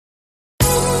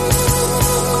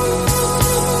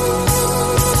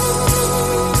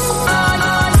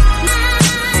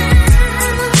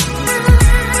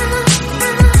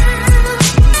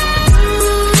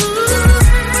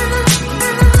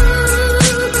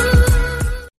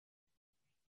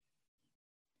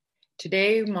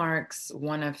Today marks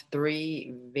one of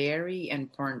three very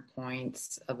important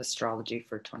points of astrology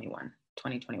for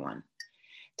 2021.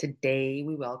 Today,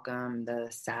 we welcome the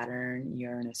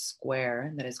Saturn-Uranus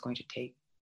square that is going to take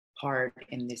part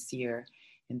in this year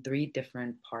in three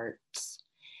different parts.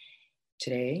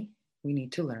 Today, we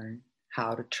need to learn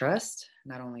how to trust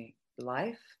not only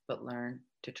life, but learn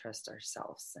to trust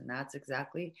ourselves. And that's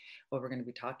exactly what we're going to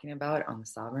be talking about on the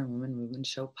Sovereign Woman Movement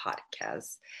Show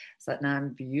podcast.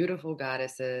 Satnam, beautiful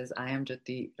goddesses. I am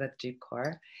Jyoti Ratjeep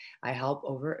Kaur. I help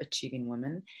overachieving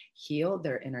women heal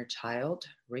their inner child,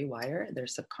 rewire their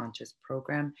subconscious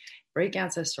program, break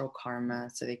ancestral karma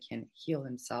so they can heal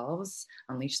themselves,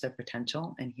 unleash their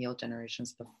potential, and heal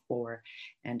generations before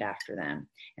and after them.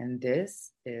 And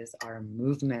this is our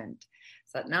movement.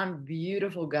 Satnam,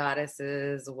 beautiful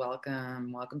goddesses,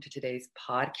 welcome to today's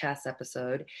podcast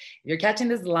episode. If you're catching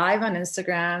this live on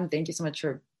Instagram, thank you so much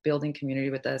for building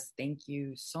community with us. Thank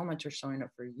you so much for showing up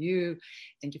for you.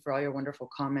 Thank you for all your wonderful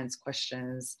comments,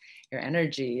 questions, your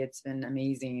energy. It's been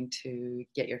amazing to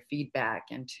get your feedback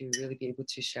and to really be able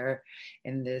to share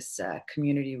in this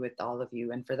community with all of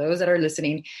you. And for those that are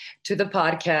listening to the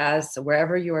podcast,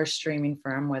 wherever you are streaming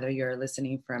from, whether you're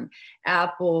listening from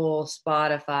Apple,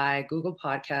 Spotify, Google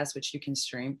Podcasts, which you can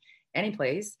stream any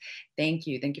place. Thank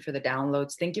you. Thank you for the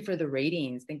downloads. Thank you for the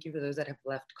ratings. Thank you for those that have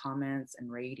left comments and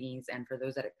ratings, and for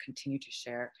those that continue to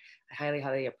share. I highly,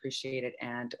 highly appreciate it.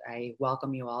 And I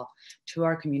welcome you all to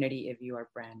our community if you are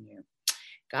brand new.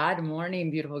 Good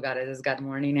morning, beautiful goddesses. Good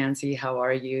morning, Nancy. How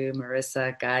are you?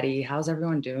 Marissa, Gadi, how's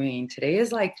everyone doing? Today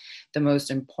is like the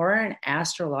most important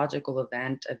astrological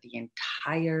event of the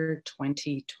entire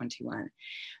 2021.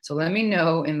 So let me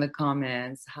know in the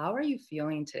comments, how are you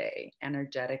feeling today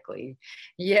energetically?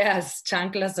 Yes,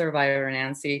 Chancla Survivor,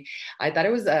 Nancy. I thought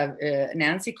it was,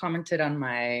 Nancy commented on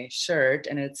my shirt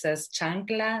and it says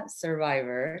Chancla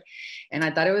Survivor. And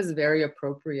I thought it was very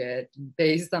appropriate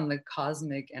based on the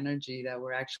cosmic energy that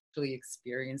we're actually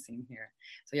experiencing here.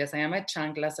 So yes, I am a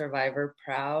Chancla survivor,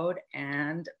 proud.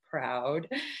 And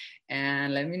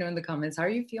let me know in the comments, how are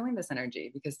you feeling this energy?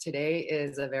 Because today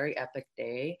is a very epic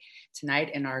day.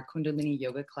 Tonight in our Kundalini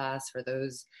yoga class, for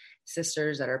those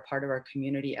sisters that are part of our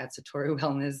community at Satori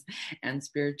Wellness and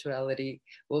Spirituality,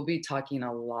 we'll be talking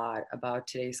a lot about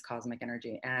today's cosmic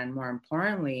energy. And more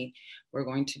importantly, we're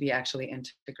going to be actually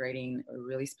integrating a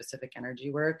really specific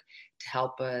energy work to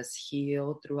help us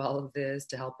heal through all of this,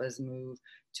 to help us move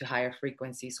to higher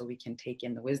frequency so we can take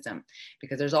in the wisdom.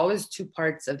 Because there's always two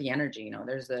parts of the energy. You know,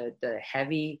 there's the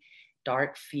heavy,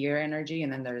 dark fear energy,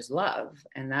 and then there's love.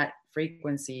 And that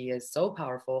frequency is so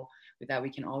powerful that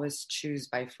we can always choose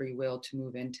by free will to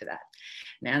move into that.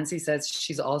 Nancy says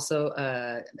she's also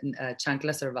a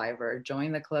Chancla survivor.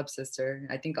 Join the club, sister.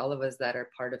 I think all of us that are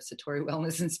part of Satori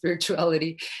Wellness and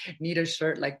Spirituality need a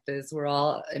shirt like this. We're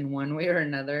all in one way or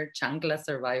another Chancla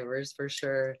survivors for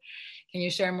sure. Can you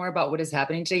share more about what is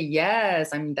happening today?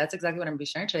 Yes, I mean, that's exactly what I'm going to be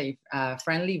sharing today.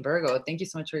 Friendly Virgo, thank you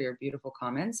so much for your beautiful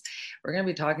comments. We're going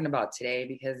to be talking about today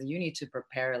because you need to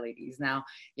prepare, ladies. Now,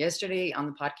 yesterday on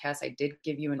the podcast, I did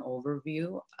give you an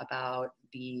overview about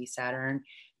the Saturn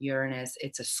Uranus.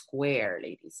 It's a square,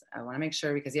 ladies. I want to make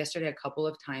sure, because yesterday a couple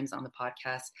of times on the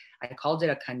podcast I called it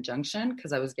a conjunction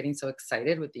because I was getting so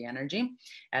excited with the energy,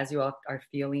 as you all are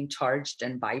feeling charged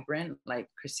and vibrant, like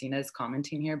Christina is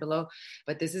commenting here below.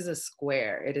 But this is a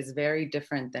square. It is very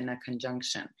different than a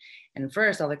conjunction. And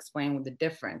first I'll explain what the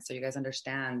difference, so you guys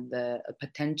understand the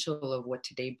potential of what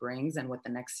today brings and what the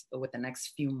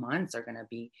next few months are going to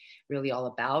be really all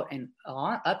about, and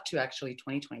up to actually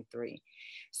 2023.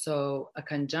 So a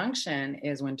conjunction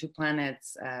is when two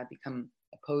planets become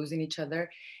opposing each other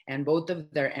and both of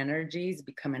their energies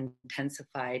become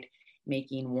intensified,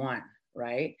 making one,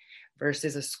 right?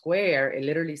 Versus a square, it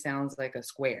literally sounds like a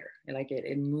square, like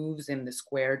it moves in the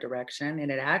square direction, and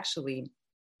it actually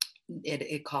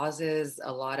it causes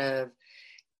a lot of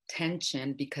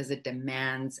tension because it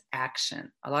demands action.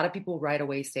 A lot of people right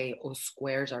away say, oh,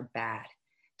 squares are bad.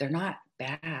 They're not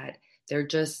bad. They're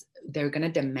going to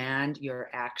demand your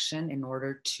action in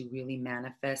order to really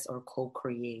manifest or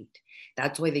co-create.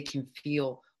 That's why they can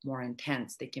feel more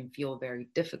intense. They can feel very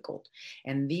difficult.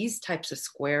 And these types of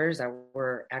squares that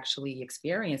we're actually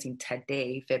experiencing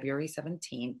today, February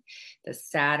 17th, the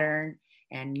Saturn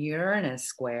and Uranus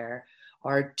square,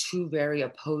 are two very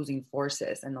opposing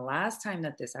forces. And the last time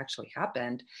that this actually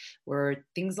happened were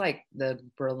things like the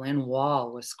Berlin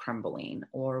Wall was crumbling,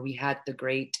 or we had the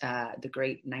great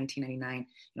 1999,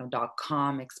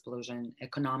 dot-com explosion,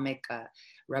 economic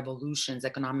revolutions,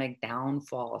 economic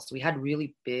downfalls. We had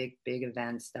really big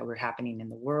events that were happening in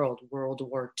the world, World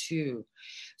War II.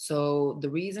 So the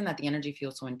reason that the energy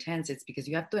feels so intense is because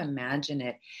you have to imagine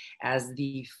it as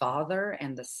the father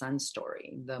and the son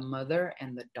story, the mother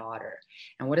and the daughter.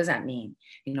 And what does that mean?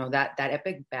 You know, that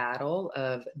epic battle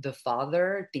of the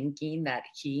father thinking that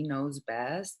he knows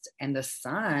best and the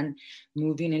son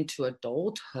moving into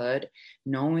adulthood,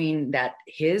 knowing that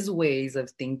his ways of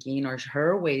thinking or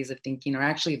her ways of thinking are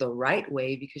actually the right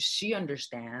way because she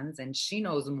understands and she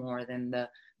knows more than the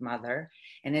mother.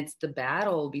 And it's the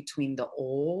battle between the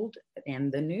old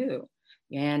and the new.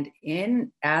 And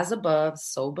in as above,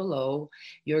 so below,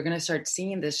 you're going to start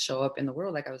seeing this show up in the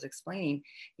world. Like I was explaining,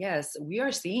 yes, we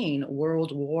are seeing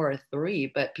World War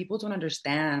III, but people don't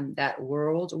understand that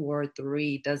World War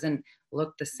III doesn't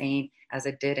look the same as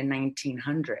it did in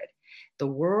 1900. The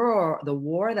war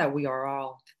that we are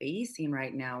all facing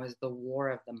right now is the war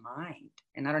of the mind.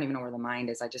 And I don't even know where the mind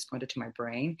is. I just pointed to my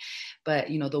brain. But,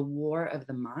 you know, the war of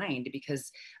the mind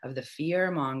because of the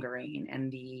fear mongering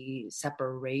and the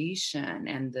separation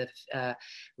and the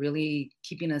really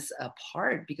keeping us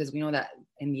apart, because we know that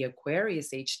in the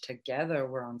Aquarius age together,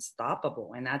 we're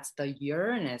unstoppable. And that's the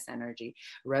Uranus energy.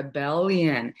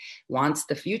 Rebellion wants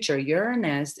the future.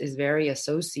 Uranus is very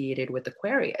associated with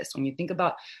Aquarius. When you think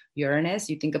about Uranus,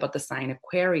 you think about the sign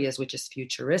Aquarius, which is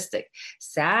futuristic.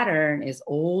 Saturn is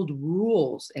old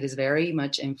rules. It is very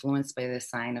much influenced by the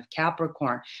sign of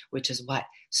Capricorn, which is what?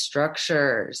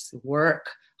 Structures, work,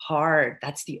 hard.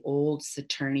 That's the old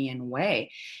Saturnian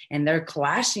way. And they're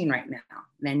clashing right now.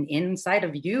 Then inside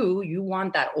of you, you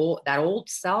want that old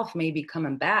self maybe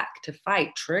coming back to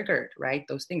fight, triggered, right?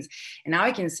 Those things. And now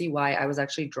I can see why I was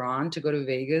actually drawn to go to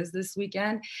Vegas this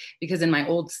weekend, because in my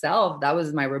old self, that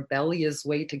was my rebellious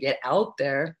way to get out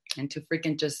there and to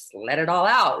freaking just let it all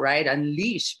out, right?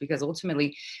 Unleash, because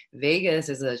ultimately Vegas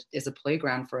is a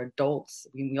playground for adults.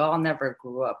 We all never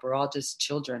grew up. We're all just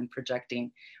children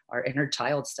projecting our inner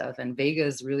child stuff. And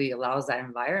Vegas really allows that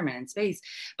environment and space.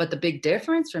 But the big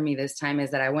difference for me this time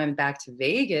is that I went back to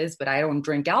Vegas, but I don't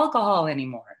drink alcohol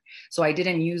anymore. So I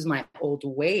didn't use my old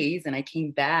ways, and I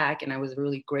came back and I was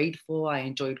really grateful. I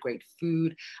enjoyed great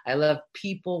food. I loved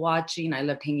people watching. I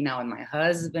loved hanging out with my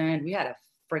husband. We had a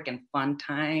freaking fun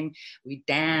time. We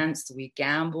danced, we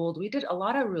gambled, we did a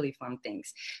lot of really fun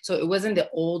things. So it wasn't the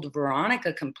old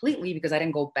Veronica completely, because I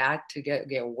didn't go back to get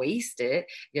wasted,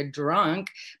 get drunk,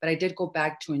 but I did go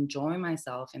back to enjoy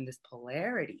myself in this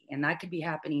polarity. And that could be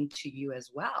happening to you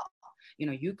as well. You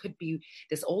know, you could be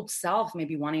this old self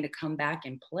maybe wanting to come back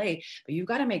and play, but you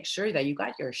got to make sure that you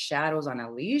got your shadows on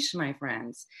a leash, my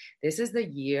friends. This is the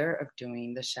year of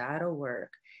doing the shadow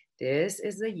work. This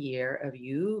is the year of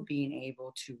you being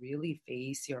able to really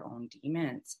face your own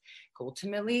demons.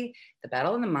 Ultimately, the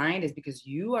battle in the mind is because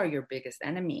you are your biggest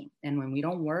enemy. And when we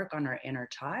don't work on our inner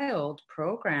child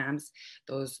programs,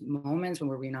 those moments when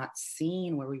we're not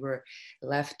seen, where we were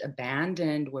left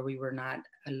abandoned, where we were not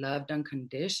loved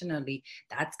unconditionally,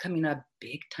 that's coming up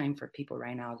big time for people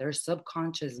right now. Their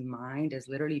subconscious mind is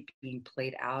literally being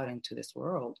played out into this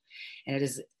world. And it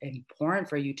is important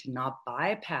for you to not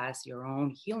bypass your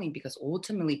own healing, because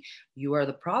ultimately you are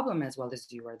the problem as well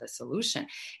as you are the solution.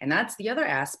 And that's the other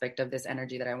aspect of this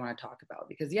energy that I want to talk about,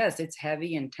 because yes, it's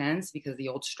heavy, intense, because the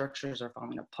old structures are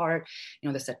falling apart, you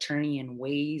know, the Saturnian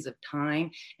ways of time,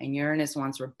 and Uranus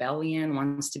wants rebellion,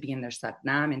 wants to be in their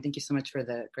Satnam. And thank you so much for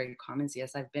the great comments.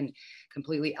 Yes, I've been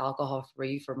completely alcohol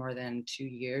free for more than 2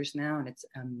 years now, and it's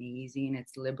amazing.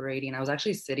 It's liberating. I was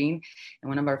actually sitting in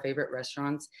one of our favorite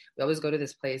restaurants. We always go to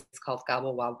this place called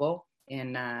Cabo Wabo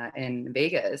in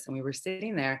Vegas, and we were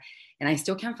sitting there, and I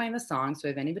still can't find the song. So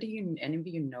if any of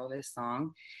you know this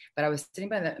song, but I was sitting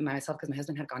by myself because my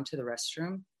husband had gone to the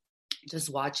restroom, just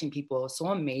watching people, so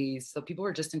amazed. So people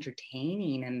were just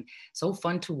entertaining and so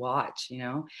fun to watch, you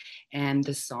know. And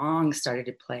the song started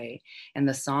to play, and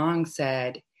the song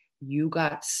said, "You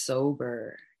got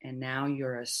sober and now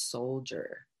you're a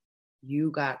soldier.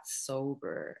 You got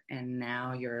sober and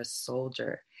now you're a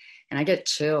soldier." And I get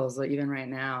chills even right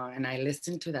now. And I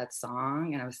listened to that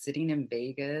song, and I was sitting in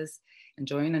Vegas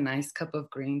enjoying a nice cup of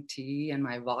green tea and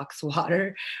my Vox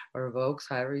water, or Vox,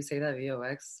 however you say that,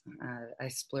 VOX. I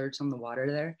splurged on the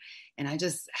water there. And I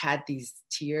just had these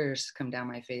tears come down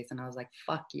my face. And I was like,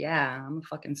 fuck yeah, I'm a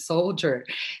fucking soldier.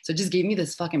 So it just gave me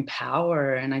this fucking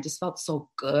power. And I just felt so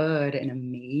good and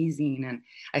amazing. And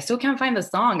I still can't find the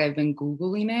song. I've been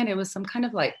Googling it. It was some kind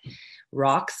of like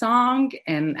rock song,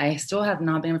 and I still have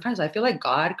not been able to find it. So I feel like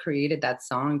God created that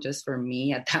song just for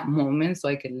me at that moment so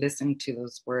I could listen to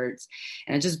those words.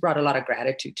 And it just brought a lot of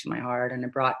gratitude to my heart, and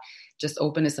it brought just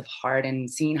openness of heart and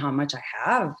seeing how much I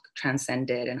have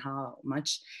transcended and how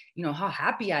much, how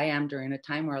happy I am during a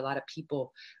time where a lot of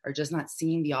people are just not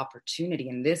seeing the opportunity.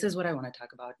 And this is what I want to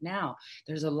talk about now.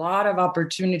 There's a lot of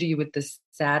opportunity with this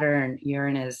Saturn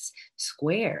Uranus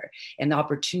square, and the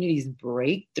opportunities,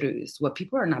 breakthroughs. What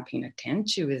people are not paying attention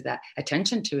to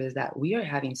is that we are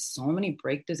having so many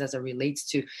breakthroughs as it relates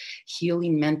to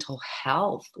healing mental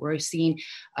health. We're seeing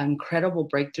incredible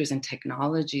breakthroughs in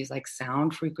technologies like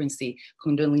sound frequency,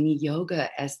 Kundalini yoga,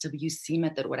 SWC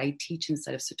method, what I teach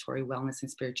inside of Satori Wellness and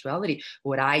Spirituality,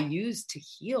 what I use to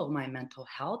heal my mental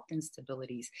health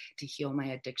instabilities, to heal my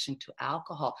addiction to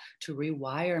alcohol, to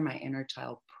rewire my inner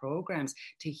child programs,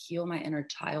 to heal my inner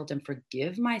child and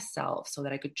forgive myself so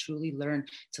that I could truly learn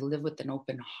to live with an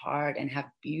open heart and have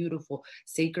beautiful,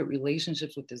 sacred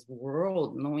relationships with this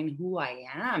world, knowing who I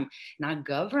am, not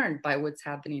governed by what's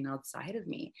happening outside of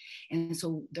me. And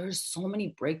so there's so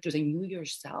many breakthroughs, and you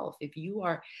yourself, if you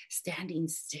are standing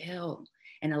still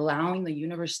and allowing the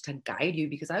universe to guide you,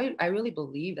 because I really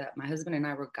believe that my husband and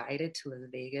I were guided to Las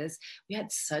Vegas. We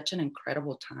had such an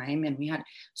incredible time, and we had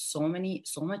so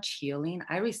much healing.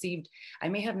 I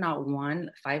may have not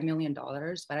won $5 million,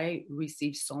 but I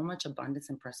received so much abundance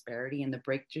and prosperity, and the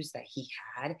breakthroughs that he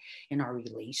had in our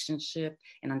relationship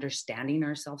and understanding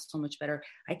ourselves so much better.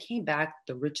 I came back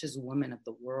the richest woman of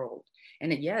the world.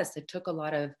 And yes, it took a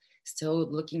lot of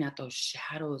still looking at those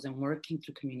shadows and working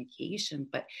through communication.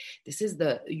 But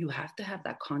you have to have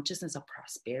that consciousness of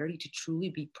prosperity to truly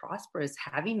be prosperous.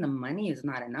 Having the money is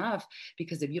not enough,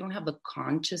 because if you don't have the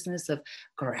consciousness of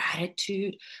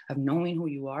gratitude, of knowing who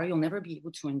you are, you'll never be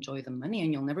able to enjoy the money,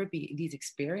 and these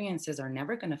experiences are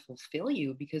never going to fulfill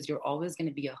you, because you're always going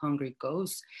to be a hungry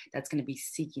ghost that's going to be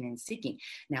seeking and seeking.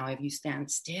 Now, if you stand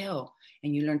still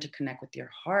and you learn to connect with your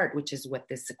heart, which is what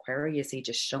this Aquarius age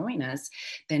is showing us,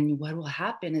 then what will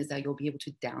happen is that you'll be able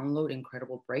to download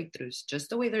incredible breakthroughs, just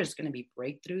the way there's going to be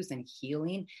breakthroughs in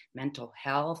healing, mental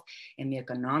health, in the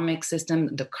economic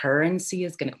system. The currency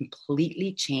is going to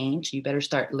completely change. You better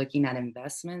start looking at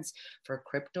investments for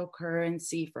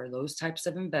cryptocurrency, for those types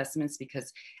of investments,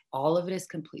 because all of it is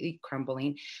completely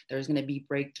crumbling. There's going to be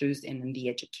breakthroughs in the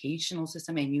educational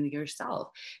system, and you yourself.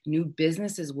 New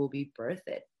businesses will be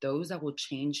birthed, those that will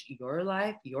change your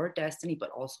life, your destiny, but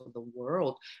also the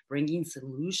world, bringing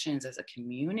solutions as a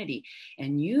community.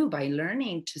 And you, by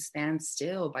learning to stand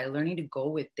still, by learning to go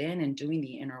within and doing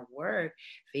the inner work,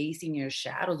 facing your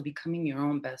shadows, becoming your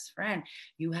own best friend,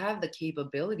 you have the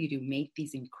capability to make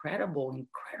these incredible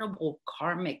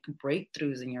karmic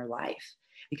breakthroughs in your life.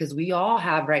 Because we all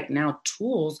have right now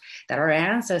tools that our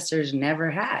ancestors never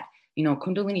had.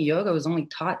 Kundalini yoga was only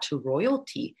taught to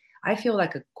royalty. I feel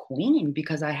like a queen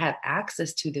because I have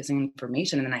access to this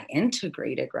information, and then I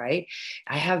integrate it, right?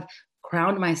 I have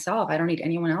crowned myself. I don't need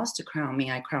anyone else to crown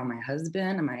me. I crown my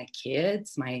husband and my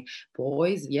kids, my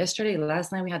boys.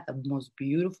 Last night, we had the most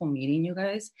beautiful meeting, you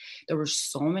guys. There were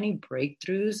so many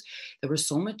breakthroughs. There was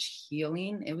so much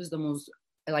healing. It was the most,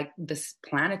 like, this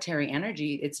planetary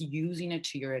energy, it's using it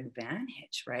to your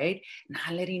advantage, right?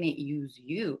 Not letting it use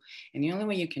you. And the only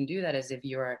way you can do that is if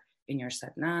you're in your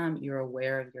Satnam, you're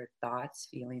aware of your thoughts,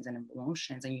 feelings, and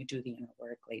emotions, and you do the inner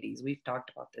work, ladies. We've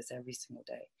talked about this every single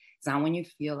day. It's not when you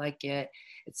feel like it.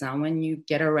 It's not when you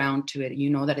get around to it.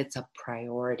 You know that it's a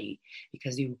priority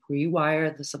because you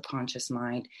rewire the subconscious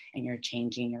mind and you're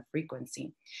changing your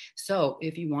frequency. So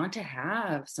if you want to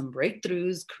have some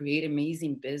breakthroughs, create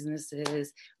amazing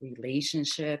businesses,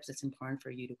 relationships, it's important for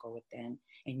you to go within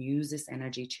and use this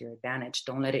energy to your advantage.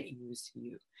 Don't let it use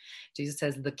you. Jesus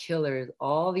says, the killers,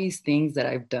 all these things that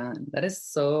I've done. That is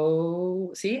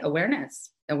so, see, awareness.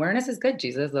 Awareness is good,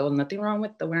 Jesus. There's nothing wrong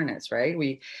with awareness, right?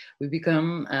 We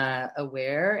become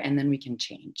aware, and then we can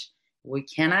change. We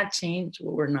cannot change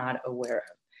what we're not aware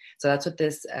of. So that's what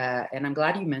this, and I'm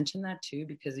glad you mentioned that too,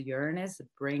 because Uranus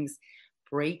brings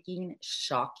breaking,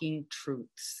 shocking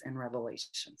truths and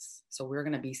revelations. So we're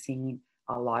going to be seeing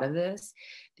a lot of this.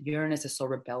 Uranus is so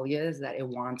rebellious that it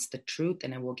wants the truth,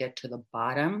 and it will get to the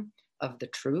bottom of the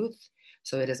truth.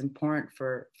 So it is important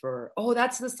for oh,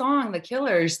 that's the song, The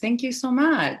Killers. Thank you so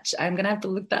much. I'm going to have to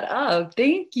look that up.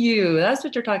 Thank you. That's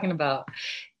what you're talking about.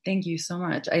 Thank you so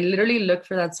much. I literally looked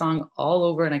for that song all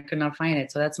over and I could not find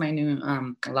it. So that's my new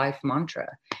life mantra.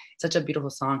 Such a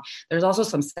beautiful song. There's also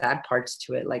some sad parts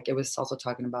to it. Like, it was also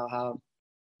talking about how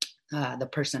the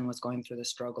person was going through the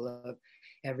struggle of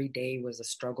every day was a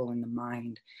struggle in the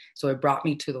mind. So it brought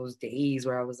me to those days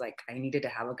where I was like, I needed to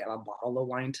have a bottle of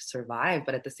wine to survive.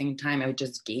 But at the same time, it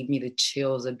just gave me the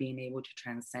chills of being able to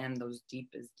transcend those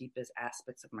deepest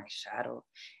aspects of my shadow.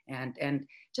 And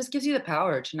just gives you the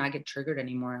power to not get triggered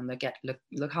anymore and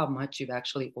look how much you've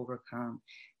actually overcome.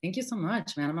 Thank you so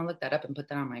much, man. I'm gonna look that up and put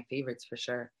that on my favorites for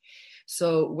sure.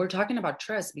 So we're talking about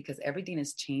trust because everything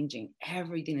is changing.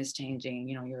 Everything is changing.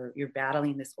 You know, you're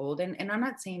battling this old, and I'm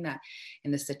not saying that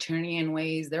in the Saturnian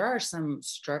ways. There are some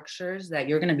structures that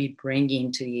you're going to be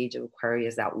bringing to the age of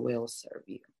Aquarius that will serve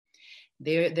you.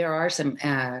 There are some.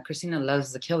 Christina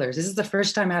loves the Killers. This is the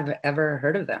first time I've ever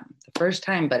heard of them. The first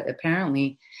time, but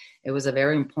apparently it was a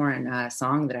very important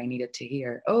song that I needed to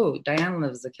hear. Oh, Diane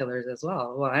loves the Killers as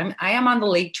well. Well, I am on the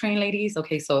late train, ladies.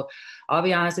 Okay, so I'll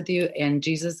be honest with you, and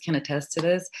Jesus can attest to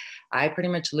this. I pretty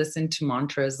much listen to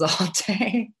mantras all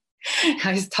day.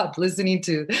 I stopped listening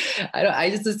to,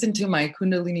 I just listen to my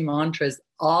Kundalini mantras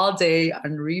all day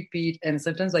on repeat, and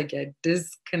sometimes I get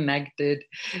disconnected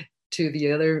to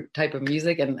the other type of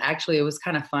music. And actually, it was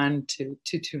kind of fun to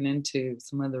tune into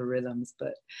some of the rhythms,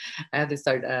 but I have to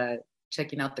start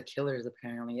checking out the Killers.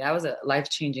 Apparently that was a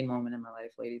life-changing moment in my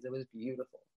life, ladies. It was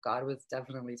beautiful. God was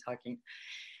definitely talking.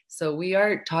 So we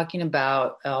are talking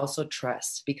about also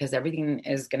trust, because everything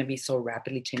is going to be so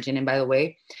rapidly changing. And by the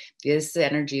way, this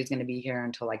energy is going to be here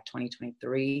until like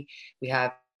 2023. We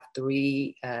have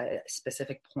 3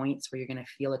 specific points where you're going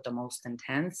to feel it the most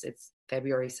intense. It's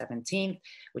February 17th,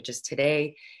 which is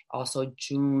today, also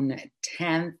June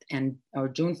 10th or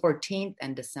June 14th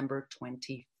and December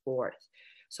 24th.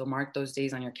 So mark those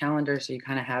days on your calendar so you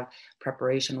kind of have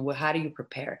preparation. Well, how do you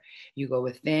prepare? You go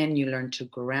within, you learn to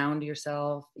ground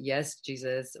yourself. Yes,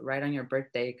 Jesus, right on your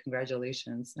birthday.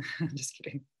 Congratulations. Just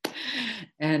kidding.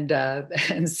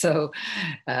 And so,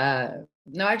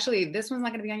 no, actually, this one's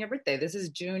not going to be on your birthday. This is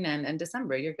June and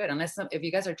December. You're good. Unless if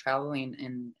you guys are traveling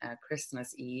in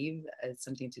Christmas Eve, it's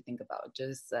something to think about.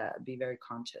 Just be very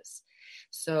conscious.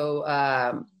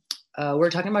 So,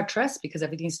 we're talking about trust because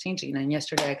everything's changing. And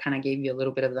yesterday I kind of gave you a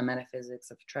little bit of the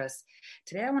metaphysics of trust.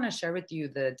 Today I want to share with you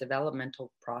the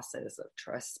developmental process of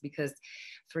trust, because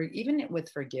for even with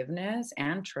forgiveness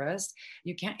and trust,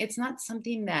 it's not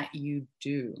something that you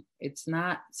do. It's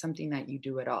not something that you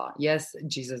do at all. Yes,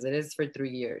 Jesus, it is for 3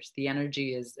 years. The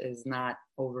energy is not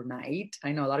overnight.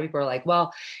 I know a lot of people are like,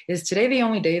 well, is today the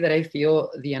only day that I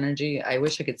feel the energy? I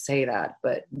wish I could say that,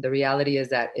 but the reality is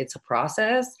that it's a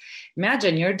process.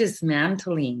 Imagine you're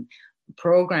dismantling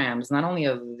programs, not only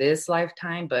of this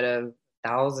lifetime, but of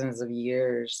thousands of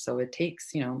years. So it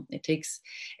takes,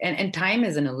 and time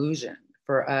is an illusion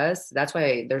for us. That's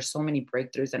why there's so many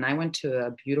breakthroughs. And I went to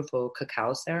a beautiful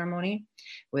cacao ceremony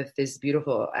with this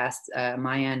beautiful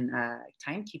Mayan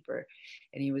timekeeper.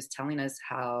 And he was telling us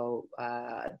how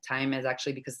time is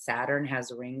actually, because Saturn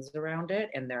has rings around it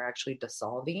and they're actually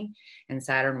dissolving. And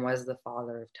Saturn was the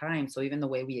father of time. So even the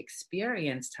way we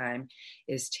experience time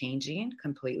is changing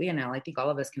completely. And I think all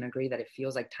of us can agree that it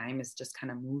feels like time is just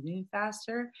kind of moving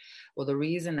faster. Well, the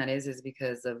reason that is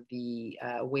because of the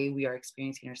way we are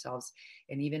experiencing ourselves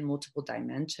in even multiple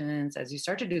dimensions. As you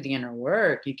start to do the inner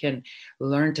work, you can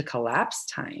learn to collapse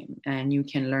time, and you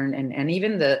can learn, and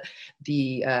even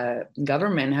the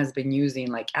government has been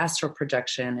using like astral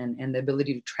projection and the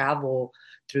ability to travel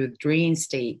through dream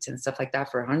states and stuff like that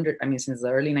since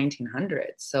the early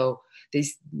 1900s. So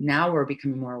now we're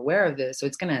becoming more aware of this. So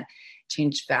it's going to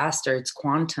change faster. It's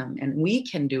quantum, and we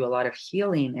can do a lot of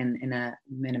healing in a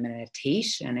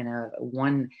meditation in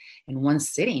one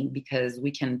sitting, because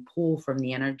we can pull from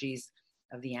the energies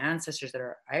of the ancestors that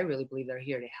I really believe they're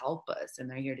here to help us, and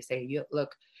they're here to say,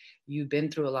 look, you've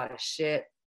been through a lot of shit.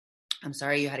 I'm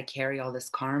sorry you had to carry all this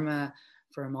karma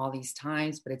from all these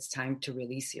times, but it's time to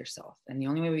release yourself. And the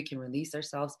only way we can release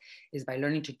ourselves is by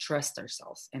learning to trust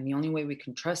ourselves. And the only way we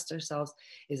can trust ourselves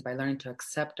is by learning to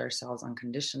accept ourselves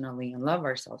unconditionally and love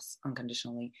ourselves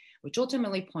unconditionally, which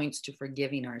ultimately points to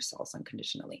forgiving ourselves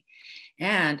unconditionally.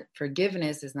 And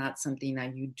forgiveness is not something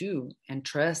that you do, and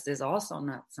trust is also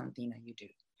not something that you do.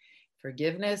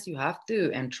 Forgiveness, you have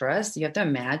to, and trust, you have to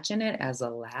imagine it as a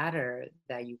ladder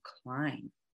that you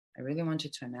climb. I really want you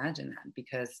to imagine that,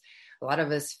 because a lot of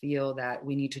us feel that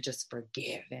we need to just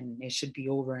forgive and it should be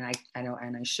over, and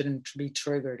I shouldn't be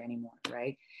triggered anymore,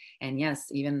 right? And yes,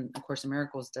 even A Course in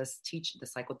Miracles does teach the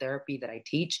psychotherapy that I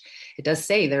teach. It does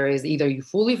say there is either you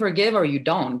fully forgive or you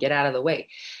don't, get out of the way.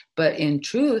 But in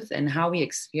truth and how we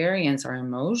experience our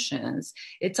emotions,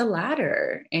 it's a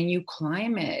ladder, and you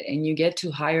climb it and you get to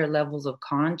higher levels of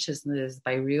consciousness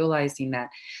by realizing that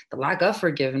the lack of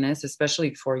forgiveness,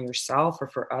 especially for yourself or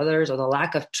for others, or the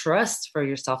lack of trust for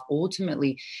yourself, ultimately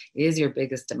ultimately is your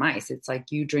biggest demise. It's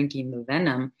like you drinking the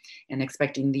venom and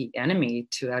expecting the enemy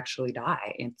to actually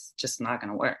die. It's just not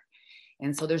going to work.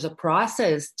 And so there's a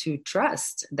process to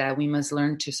trust that we must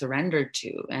learn to surrender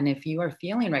to. And if you are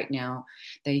feeling right now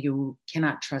that you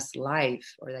cannot trust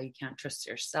life or that you can't trust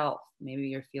yourself, maybe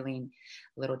you're feeling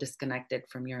a little disconnected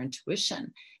from your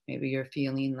intuition. Maybe you're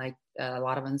feeling like a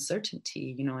lot of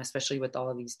uncertainty, especially with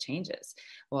all of these changes.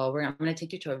 Well, I'm going to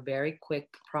take you to a very quick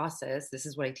process. This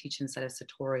is what I teach inside of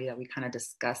Satori that we kind of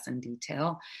discuss in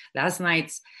detail. Last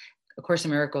night's A Course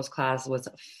in Miracles class was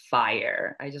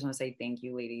fire. I just want to say thank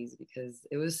you, ladies, because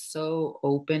it was so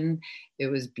open. It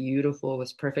was beautiful. It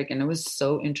was perfect. And it was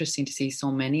so interesting to see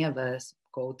so many of us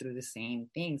go through the same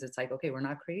things. It's like, okay, we're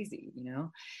not crazy,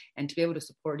 and to be able to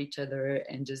support each other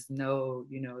and just know,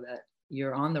 that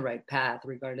you're on the right path,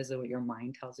 regardless of what your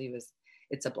mind tells you,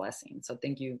 it's a blessing. So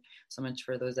thank you so much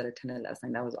for those that attended last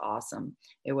night. That was awesome.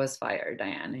 It was fire,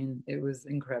 Diane, and it was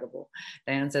incredible.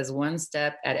 Diane says, one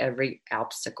step at every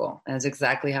obstacle. That's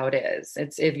exactly how it is.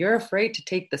 It's if you're afraid to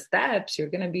take the steps, you're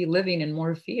going to be living in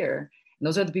more fear. And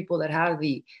those are the people that have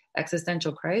the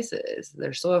existential crisis.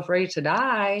 They're so afraid to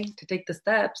die, to take the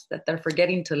steps, that they're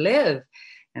forgetting to live.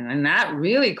 And then that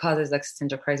really causes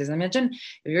existential crisis. Imagine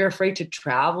if you're afraid to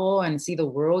travel and see the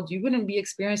world, you wouldn't be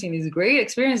experiencing these great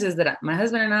experiences that my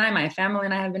husband and I, my family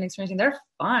and I have been experiencing. They're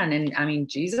fun. And I mean,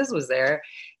 Jesus was there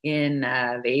in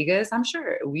Vegas. I'm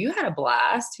sure you had a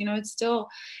blast. It's all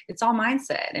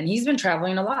mindset. And he's been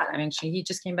traveling a lot. I mean, he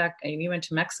just came back. We went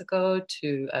to Mexico,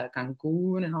 to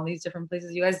Cancun and all these different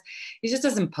places. You guys, he just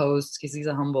doesn't post because he's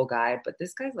a humble guy, but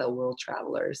this guy's a world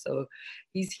traveler. So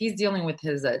he's dealing with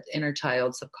his inner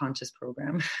child subconscious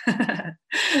program.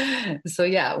 So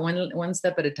yeah, one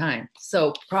step at a time.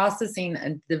 So processing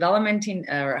and developing,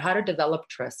 or how to develop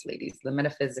trust, ladies, the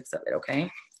metaphysics of it. Okay.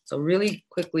 So really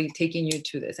quickly taking you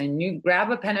to this, and you grab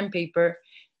a pen and paper.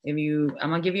 I'm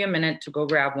gonna give you a minute to go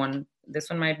grab one. This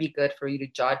one might be good for you to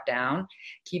jot down.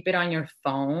 Keep it on your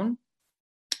phone.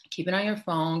 Keep it on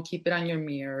your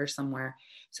mirror somewhere,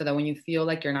 so that when you feel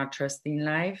like you're not trusting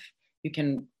life, you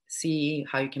can see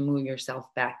how you can move yourself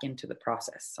back into the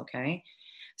process. Okay.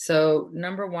 So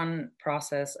number one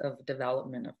process of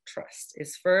development of trust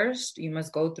is, first, you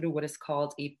must go through what is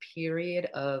called a period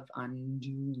of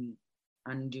undoing.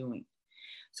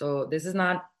 So this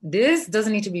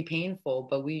doesn't need to be painful,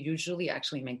 but we usually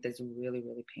actually make this really,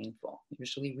 really painful.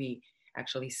 Usually we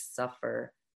actually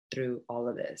suffer through all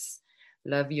of this.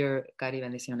 Love your Cari,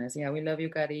 bendiciones. Yeah, we love you,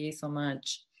 Cari, so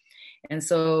much. And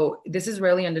so this is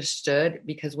rarely understood,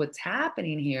 because what's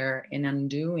happening here in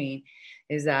undoing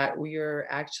is that we are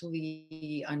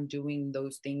actually undoing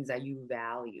those things that you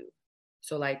value.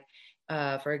 So like,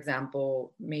 for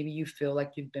example, maybe you feel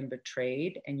like you've been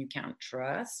betrayed and you can't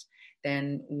trust.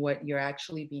 Then what you're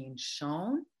actually being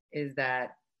shown is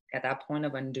that at that point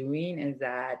of undoing is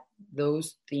that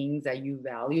those things that you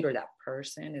valued, or that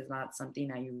person, is not something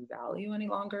that you value any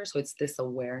longer. So it's this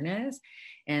awareness.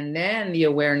 And then the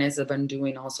awareness of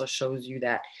undoing also shows you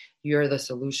that you're the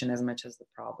solution as much as the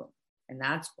problem. And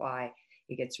that's why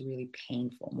it gets really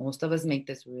painful. Most of us make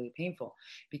this really painful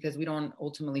because we don't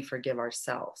ultimately forgive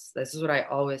ourselves. This is what I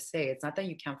always say. It's not that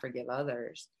you can't forgive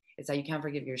others. It's that you can't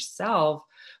forgive yourself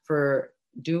for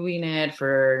doing it,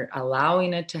 for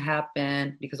allowing it to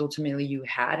happen, because ultimately you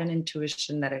had an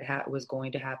intuition that it was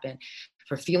going to happen,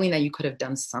 for feeling that you could have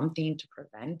done something to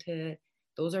prevent it.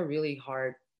 Those are really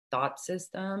hard thought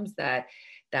systems that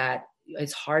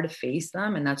it's hard to face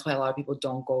them. And that's why a lot of people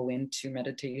don't go into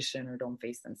meditation or don't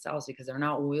face themselves, because they're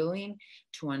not willing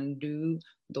to undo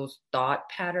those thought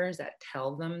patterns that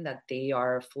tell them that they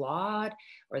are flawed,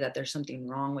 or that there's something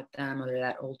wrong with them, or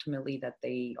that ultimately that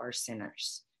they are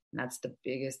sinners. And that's the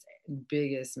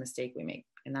biggest mistake we make.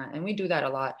 And we do that a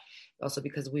lot also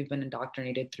because we've been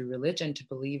indoctrinated through religion to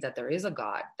believe that there is a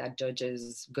God that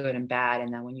judges good and bad.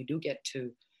 And that when you do get to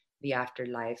the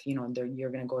afterlife, you're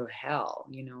going to go to hell.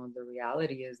 The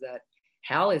reality is that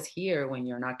hell is here when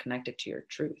you're not connected to your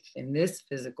truth in this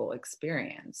physical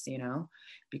experience,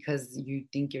 because you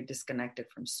think you're disconnected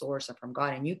from source or from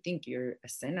God, and you think you're a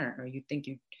sinner, or you think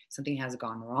something has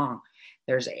gone wrong.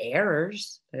 There's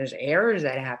errors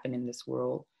that happen in this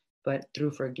world, but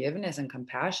through forgiveness and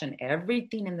compassion,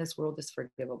 everything in this world is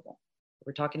forgivable. We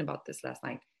were talking about this last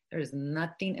night. There is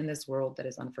nothing in this world that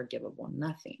is unforgivable.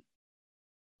 Nothing.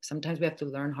 Sometimes we have to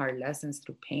learn hard lessons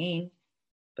through pain,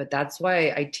 but that's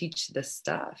why I teach this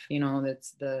stuff.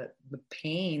 That's the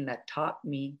pain that taught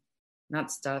me,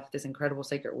 not stuff, this incredible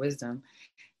sacred wisdom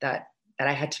that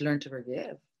I had to learn to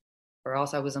forgive, or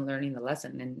else I wasn't learning the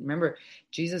lesson. And remember,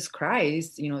 Jesus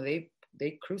Christ, they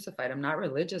they crucified him, not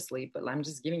religiously, but I'm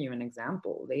just giving you an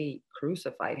example. They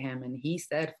crucified him, and he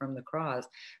said from the cross,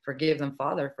 "Forgive them,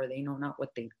 Father, for they know not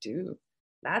what they do."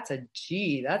 That's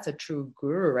that's a true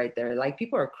guru right there. Like,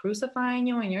 people are crucifying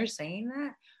you and you're saying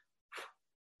that.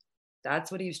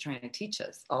 That's what he was trying to teach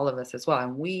us, all of us as well.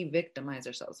 And we victimize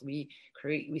ourselves. We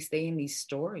stay in these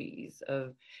stories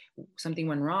of something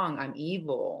went wrong, I'm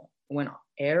evil, when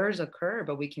errors occur,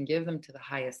 but we can give them to the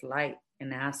highest light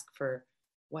and ask for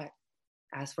what?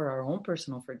 Ask for our own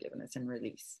personal forgiveness and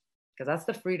release. Because that's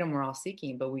the freedom we're all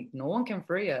seeking, but no one can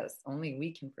free us. Only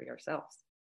we can free ourselves.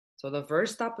 So the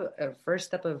first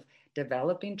step of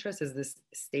developing trust is this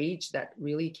stage that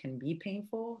really can be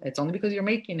painful. It's only because you're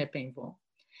making it painful.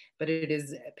 But it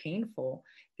is painful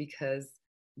because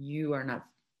you are not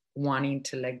wanting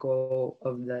to let go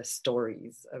of the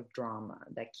stories of drama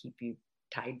that keep you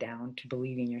tied down to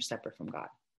believing you're separate from God.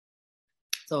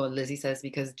 So Lizzie says,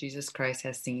 because Jesus Christ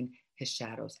has seen his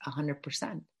shadows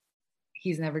 100%.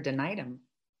 He's never denied him.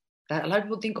 That a lot of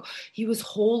people think, oh, he was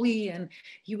holy and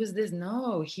he was this.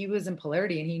 No, he was in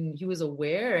polarity, and he was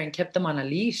aware and kept them on a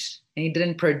leash, and he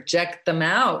didn't project them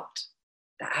out.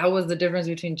 That was the difference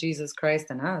between Jesus Christ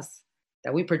and us,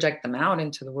 that we project them out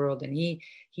into the world, and he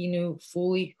knew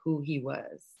fully who he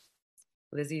was.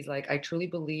 Lizzie's like, I truly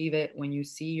believe it when you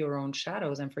see your own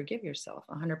shadows and forgive yourself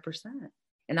 100%.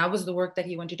 And that was the work that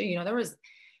he went to do. There was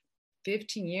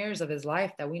 15 years of his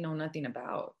life that we know nothing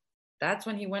about. That's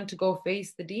when he went to go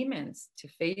face the demons, to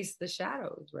face the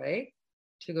shadows, right?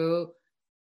 To go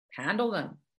handle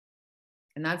them.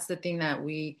 And that's the thing that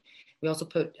we also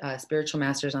put spiritual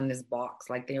masters on this box,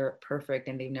 like they're perfect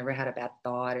and they've never had a bad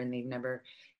thought and they've never,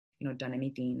 done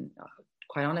anything.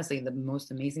 Quite honestly, the most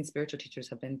amazing spiritual teachers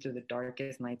have been through the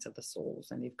darkest nights of the souls,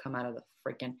 and they've come out of the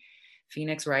freaking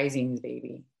Phoenix Risings,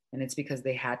 baby. And it's because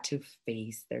they had to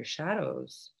face their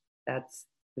shadows. That's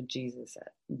what Jesus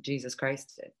said. Jesus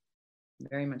Christ did.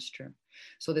 Very much true.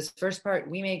 So this first part,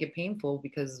 we make it painful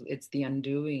because it's the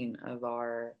undoing of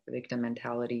our victim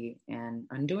mentality, and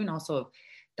undoing also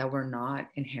that we're not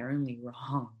inherently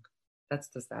wrong. That's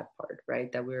the sad part,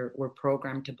 right? That we're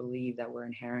programmed to believe that we're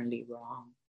inherently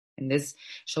wrong. And this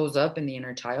shows up in the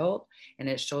inner child, and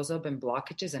it shows up in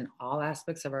blockages in all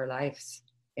aspects of our lives,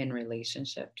 in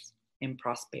relationships, in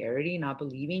prosperity, not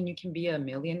believing you can be a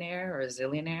millionaire or a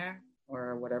zillionaire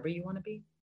or whatever you want to be,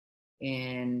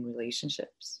 in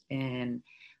relationships, in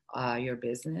your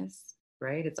business,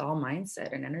 right? It's all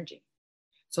mindset and energy.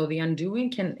 So the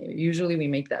undoing usually we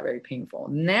make that very painful.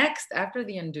 Next, after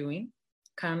the undoing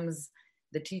comes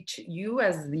the teach you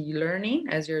as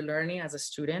you're learning as a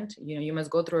student, you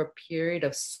must go through a period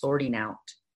of sorting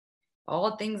out.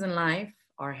 All things in life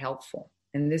are helpful.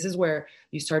 And this is where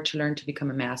you start to learn to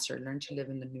become a master, learn to live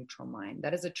in the neutral mind.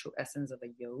 That is the true essence of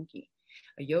a yogi.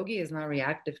 A yogi is not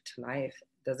reactive to life.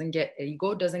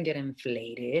 Ego doesn't get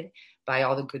inflated by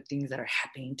all the good things that are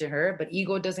happening to her, but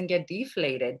ego doesn't get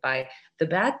deflated by the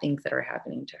bad things that are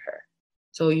happening to her.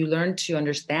 So you learn to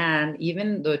understand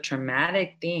even the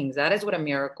traumatic things. That is what a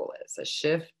miracle is, a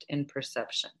shift in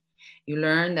perception. You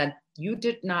learn that you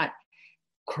did not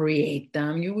create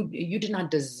them. You did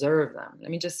not deserve them.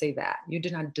 Let me just say that. You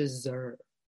did not deserve.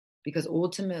 Because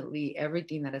ultimately,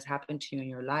 everything that has happened to you in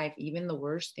your life, even the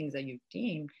worst things that you've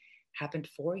deemed, happened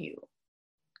for you.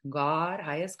 God,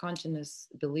 highest consciousness,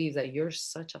 believes that you're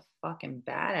such a fucking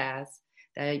badass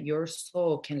that your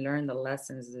soul can learn the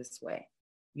lessons this way.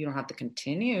 You don't have to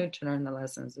continue to learn the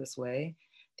lessons this way.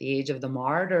 The age of the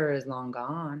martyr is long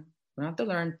gone. We don't have to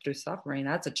learn through suffering.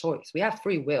 That's a choice. We have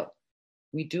free will.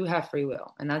 We do have free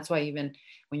will. And that's why even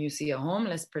when you see a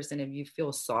homeless person, if you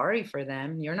feel sorry for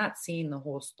them, you're not seeing the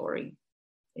whole story.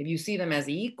 If you see them as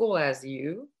equal as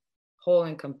you, whole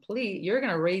and complete, you're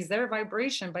going to raise their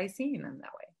vibration by seeing them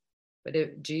that way. But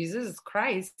if Jesus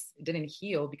Christ didn't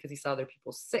heal because he saw other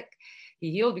people sick,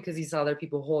 he healed because he saw other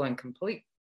people whole and complete.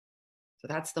 So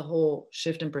that's the whole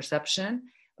shift in perception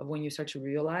of when you start to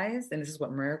realize, and this is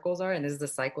what miracles are, and this is the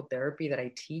psychotherapy that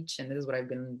I teach, and this is what I've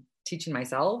been teaching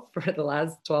myself for the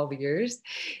last 12 years,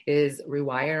 is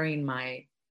rewiring my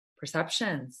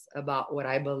perceptions about what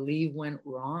I believe went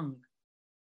wrong.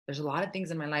 There's a lot of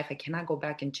things in my life I cannot go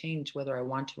back and change whether I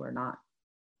want to or not.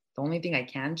 The only thing I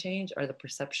can change are the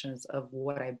perceptions of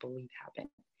what I believe happened.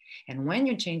 And when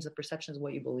you change the perceptions of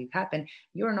what you believe happened,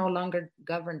 you are no longer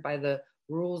governed by the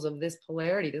rules of this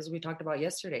polarity. This is what we talked about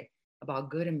yesterday, about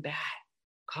good and bad,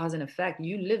 cause and effect.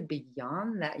 You live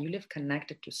beyond that. You live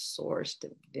connected to source,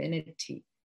 divinity.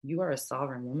 You are a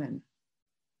sovereign woman.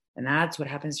 And that's what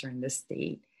happens during this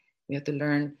state. We have to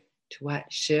learn to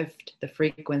shift the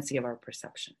frequency of our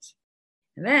perceptions.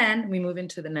 And then we move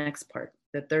into the next part,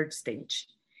 the third stage.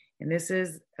 And this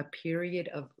is a period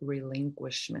of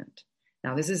relinquishment.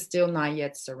 Now, this is still not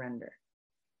yet surrender.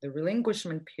 The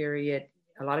relinquishment period,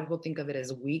 a lot of people think of it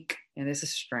as weak, and this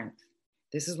is strength.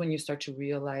 This is when you start to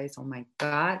realize, oh my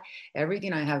God,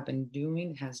 everything I have been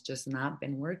doing has just not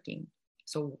been working.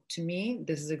 So to me,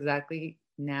 this is exactly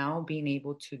now being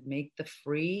able to make the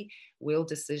free will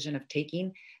decision of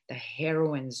taking the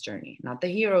heroine's journey, not the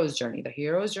hero's journey. The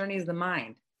hero's journey is the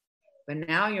mind. But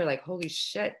now you're like, holy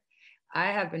shit, I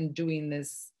have been doing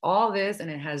this, all this, and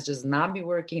it has just not been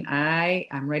working.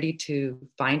 I'm ready to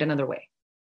find another way.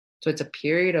 So it's a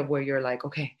period of where you're like,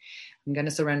 okay, I'm going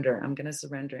to surrender. I'm going to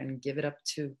surrender and give it up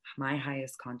to my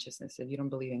highest consciousness. If you don't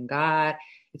believe in God,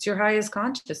 it's your highest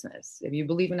consciousness. If you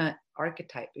believe in an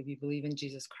archetype, if you believe in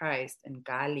Jesus Christ and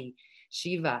Kali,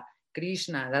 Shiva,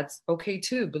 Krishna, that's okay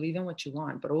too. Believe in what you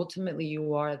want. But ultimately,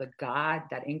 you are the God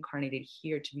that incarnated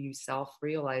here to be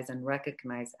self-realized and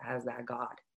recognized as that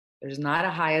God. There's not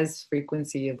a highest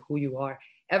frequency of who you are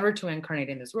ever to incarnate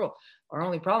in this world. Our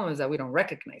only problem is that we don't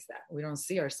recognize that. We don't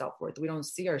see our self-worth. We don't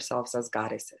see ourselves as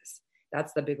goddesses.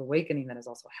 That's the big awakening that is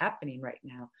also happening right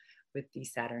now with the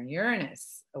Saturn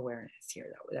Uranus awareness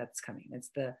here that's coming. It's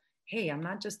the, hey, I'm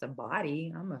not just a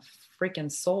body. I'm a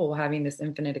freaking soul having this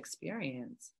infinite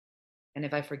experience. And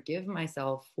if I forgive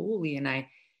myself fully and I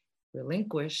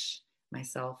relinquish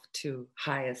myself to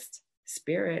highest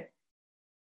spirit,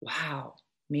 wow,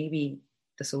 maybe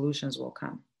the solutions will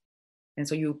come. And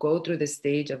so you go through this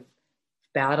stage of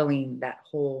battling that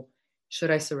whole,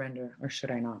 should I surrender or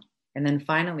should I not? And then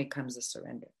finally comes the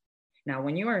surrender. Now,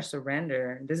 when you are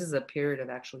surrender, this is a period of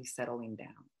actually settling down.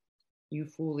 You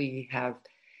fully have,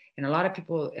 and a lot of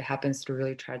people, it happens through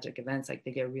really tragic events, like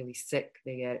they get really sick,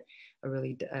 they get a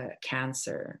really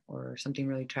cancer or something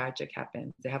really tragic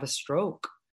happens. They have a stroke.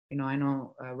 You know, I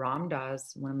know Ram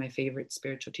Dass, one of my favorite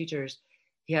spiritual teachers,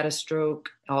 he had a stroke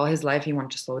all his life. He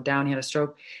wanted to slow down. He had a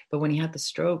stroke. But when he had the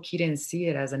stroke, he didn't see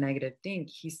it as a negative thing.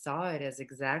 He saw it as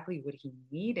exactly what he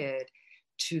needed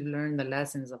to learn the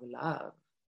lessons of love,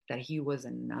 that he was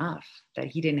enough, that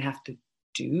he didn't have to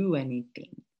do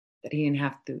anything, that he didn't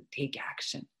have to take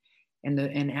action.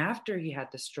 And after he had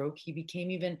the stroke, he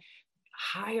became even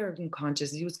higher in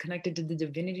consciousness. He was connected to the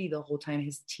divinity the whole time.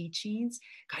 His teachings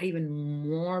got even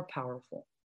more powerful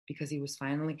because he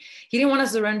didn't want to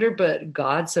surrender, but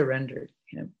God surrendered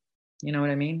him. You know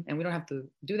what I mean? And we don't have to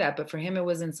do that. But for him, it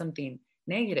wasn't something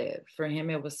negative. For him,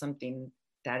 it was something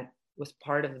that was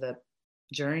part of the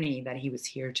journey that he was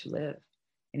here to live.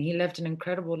 And he left an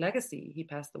incredible legacy. He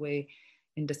passed away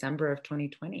in December of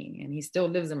 2020, and he still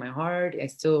lives in my heart. I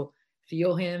still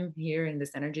feel him here in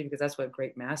this energy, because that's what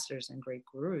great masters and great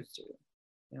gurus do.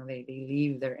 You know, they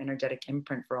leave their energetic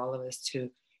imprint for all of us to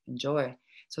enjoy.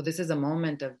 So this is a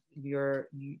moment of you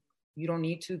don't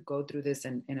need to go through this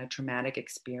in a traumatic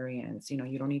experience. You know,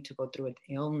 you don't need to go through an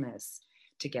illness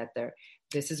to get there.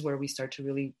 This is where we start to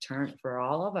really turn, for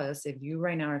all of us, if you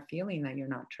right now are feeling that you're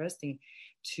not trusting,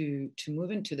 to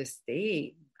move into the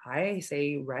state, I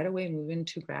say right away, move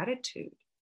into gratitude.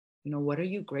 You know, what are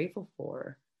you grateful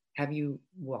for? Have you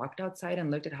walked outside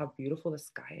and looked at how beautiful the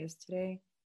sky is today?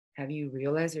 Have you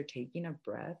realized you're taking a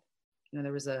breath? You know,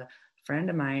 there was a friend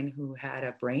of mine who had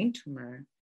a brain tumor,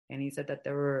 and he said that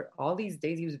there were all these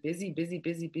days he was busy,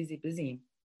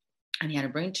 and he had a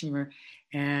brain tumor.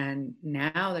 And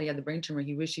now that he had the brain tumor,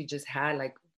 he wished he just had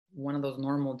like one of those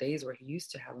normal days where he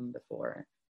used to have them before.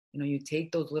 You know, you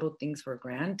take those little things for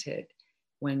granted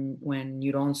when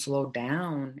you don't slow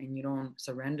down and you don't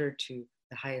surrender to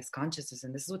the highest consciousness.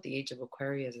 And this is what the age of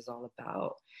Aquarius is all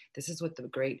about. This is what the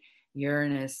great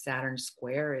Uranus Saturn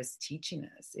square is teaching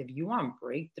us. If you want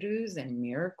breakthroughs and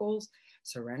miracles,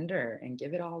 surrender and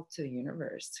give it all to the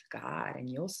universe, to God, and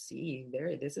you'll see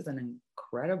this is an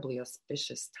incredibly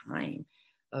auspicious time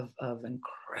of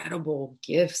incredible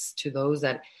gifts to those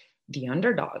that, the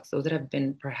underdogs, those that have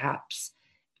been perhaps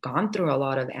gone through a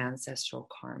lot of ancestral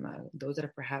karma, those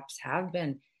that perhaps have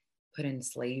been put in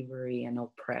slavery and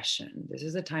oppression. This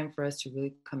is a time for us to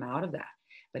really come out of that.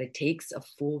 But it takes a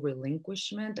full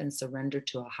relinquishment and surrender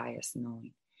to a highest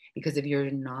knowing. Because if you're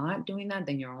not doing that,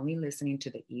 then you're only listening to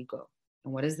the ego.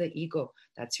 And what is the ego?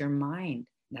 That's your mind.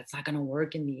 That's not going to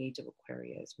work in the age of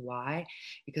Aquarius. Why?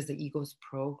 Because the ego's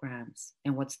programs.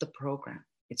 And what's the program?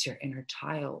 It's your inner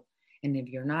child. And if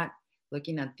you're not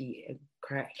looking at the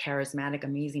charismatic,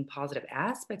 amazing, positive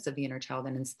aspects of the inner child,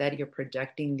 and instead you're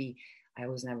projecting the, I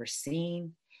was never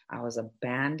seen, I was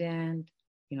abandoned,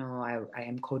 you know, I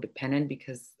am codependent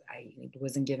because I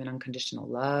wasn't given unconditional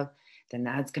love, then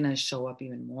that's going to show up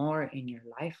even more in your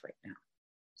life right now.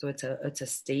 So it's a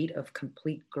state of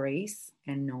complete grace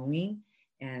and knowing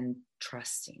and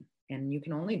trusting. And you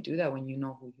can only do that when you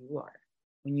know who you are.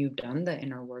 when you've done the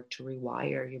inner work to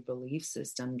rewire your belief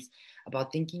systems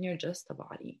about thinking you're just a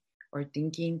body, or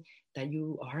thinking that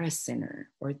you are a sinner,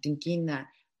 or thinking that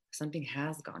something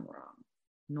has gone wrong.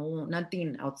 No,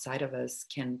 nothing outside of us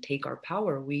can take our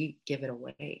power. We give it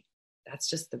away. That's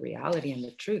just the reality and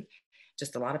the truth.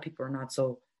 Just a lot of people are not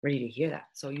so ready to hear that.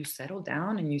 So you settle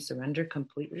down and you surrender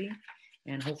completely.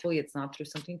 And hopefully it's not through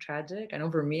something tragic. I know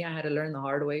for me, I had to learn the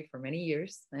hard way for many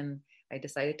years. And I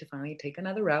decided to finally take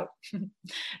another route,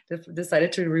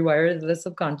 decided to rewire the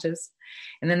subconscious.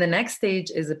 And then the next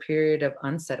stage is a period of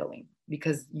unsettling,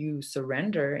 because you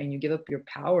surrender and you give up your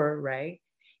power, right?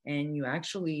 And you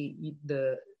actually,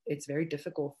 it's very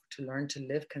difficult to learn to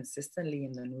live consistently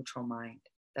in the neutral mind.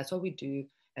 That's what we do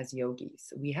as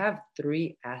yogis. We have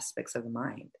three aspects of the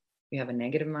mind. We have a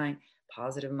negative mind,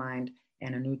 positive mind,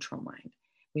 and a neutral mind.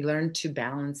 We learn to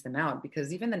balance them out,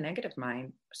 because even the negative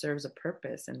mind serves a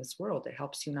purpose in this world. It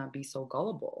helps you not be so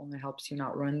gullible. It helps you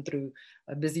not run through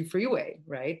a busy freeway,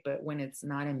 right? But when it's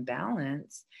not in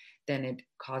balance, then it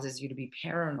causes you to be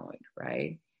paranoid,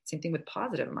 right? Same thing with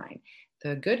positive mind.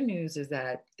 The good news is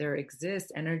that there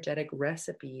exists energetic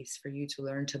recipes for you to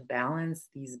learn to balance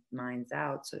these minds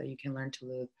out so that you can learn to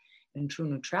live in true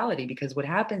neutrality. Because what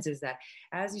happens is that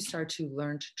as you start to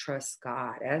learn to trust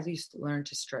God, as you learn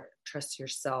to trust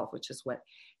yourself, which is what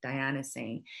Diane is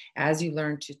saying, as you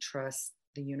learn to trust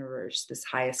the universe, this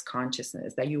highest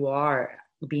consciousness, that you are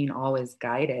being always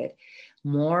guided,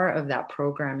 more of that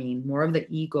programming, more of the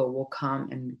ego will come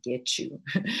and get you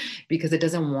because it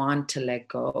doesn't want to let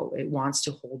go. It wants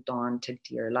to hold on to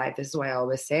dear life. This is why I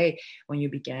always say, when you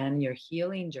begin your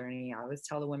healing journey, I always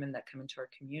tell the women that come into our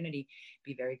community,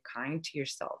 be very kind to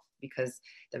yourself, because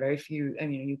the very few, I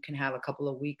mean, you can have a couple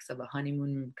of weeks of a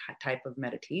honeymoon type of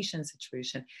meditation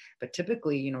situation, but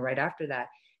typically, right after that,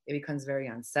 it becomes very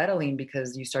unsettling,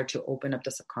 because you start to open up the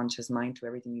subconscious mind to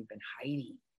everything you've been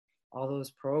hiding, all those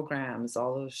programs,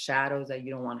 all those shadows that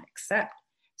you don't want to accept.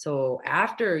 So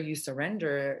after you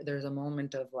surrender, there's a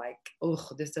moment of like, oh,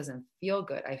 this doesn't feel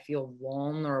good. I feel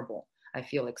vulnerable. I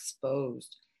feel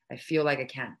exposed. I feel like I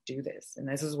can't do this. And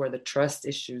this is where the trust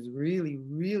issues really,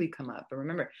 really come up. But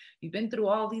remember, you've been through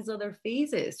all these other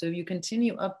phases. So if you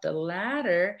continue up the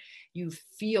ladder, you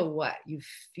feel what? You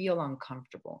feel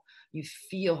uncomfortable. You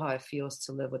feel how it feels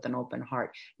to live with an open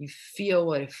heart. You feel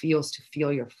what it feels to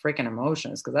feel your freaking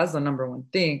emotions, because that's the number one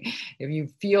thing. If you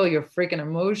feel your freaking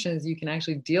emotions, you can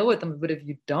actually deal with them. But if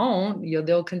you don't,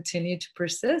 they'll continue to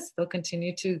persist. They'll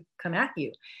continue to come at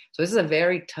you. So this is a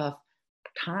very tough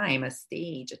time, a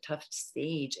tough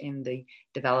stage in the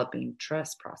developing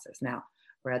trust process. Now,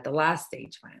 we're at the last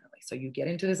stage finally. So you get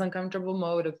into this uncomfortable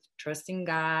mode of trusting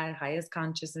God, highest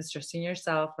consciousness, trusting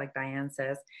yourself, like Diane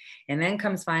says. And then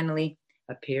comes finally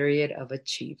a period of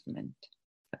achievement.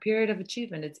 A period of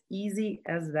achievement. It's easy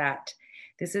as that.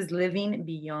 This is living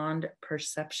beyond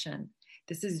perception.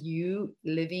 This is you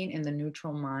living in the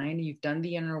neutral mind. You've done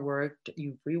the inner work.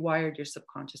 You've rewired your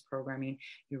subconscious programming.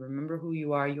 You remember who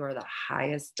you are. You are the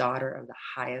highest daughter of the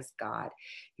highest God.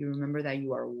 You remember that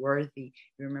you are worthy.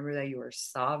 You remember that you are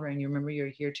sovereign. You remember you're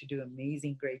here to do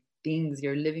amazing, great things.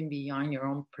 You're living beyond your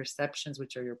own perceptions,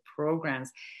 which are your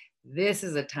programs. This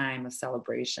is a time of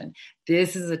celebration.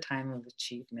 This is a time of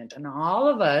achievement. And all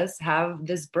of us have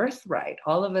this birthright.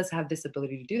 All of us have this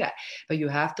ability to do that. But you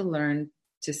have to learn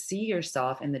to see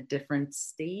yourself in the different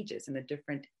stages, in the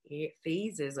different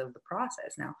phases of the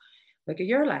process. Now, look at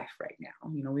your life right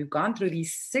now. We've gone through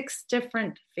these 6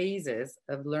 different phases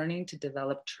of learning to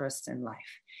develop trust in life.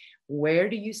 Where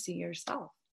do you see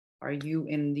yourself? Are you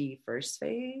in the first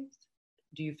phase?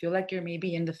 Do you feel like you're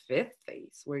maybe in the 5th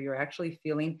phase, where you're actually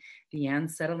feeling the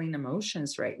unsettling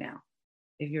emotions right now?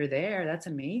 If you're there, that's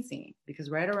amazing, because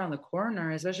right around the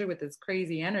corner, especially with this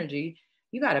crazy energy,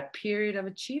 you got a period of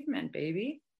achievement,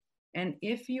 baby. And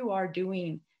if you are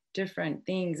doing different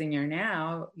things in your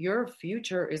now, your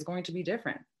future is going to be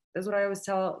different. That's what I always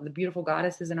tell the beautiful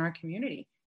goddesses in our community.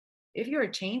 If you're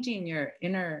changing your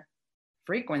inner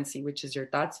frequency, which is your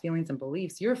thoughts, feelings, and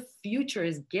beliefs, your future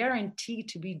is guaranteed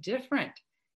to be different.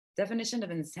 Definition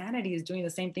of insanity is doing the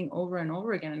same thing over and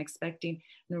over again and expecting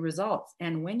new results.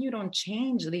 And when you don't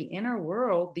change the inner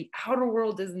world, the outer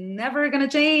world is never going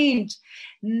to change.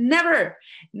 Never,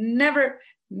 never,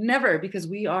 never, because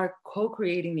we are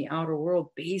co-creating the outer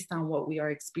world based on what we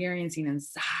are experiencing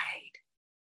inside.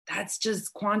 That's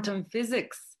just quantum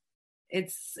physics.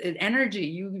 It's energy.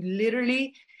 You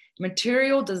literally,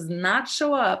 material does not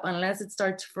show up unless it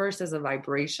starts first as a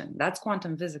vibration. That's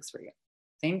quantum physics for you.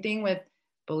 Same thing with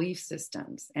belief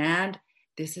systems. And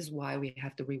this is why we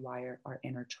have to rewire our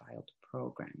inner child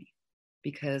programming,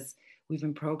 because we've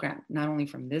been programmed not only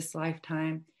from this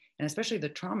lifetime And especially the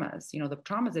traumas, the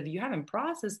traumas, if you haven't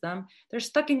processed them, they're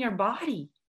stuck in your body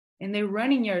and they're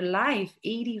running your life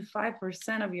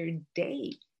 85% of your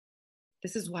day.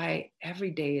 This is why every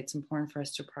day it's important for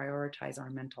us to prioritize our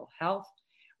mental health,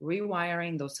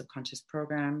 rewiring those subconscious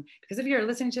programs. Because if you're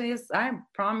listening to this, I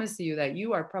promise you that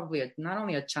you are probably not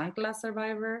only a chancla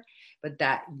survivor, but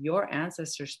that your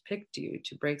ancestors picked you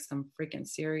to break some freaking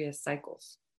serious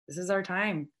cycles. This is our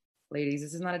time, ladies.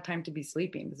 This is not a time to be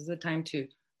sleeping. This is a time to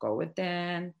go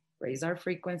within, raise our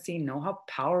frequency, know how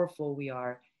powerful we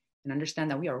are, and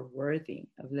understand that we are worthy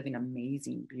of living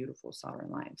amazing, beautiful, sovereign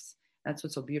lives. That's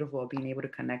what's so beautiful of being able to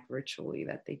connect virtually,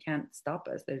 that they can't stop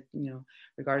us. That,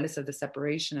 regardless of the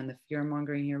separation and the fear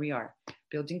mongering, here we are,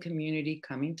 building community,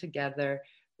 coming together,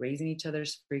 raising each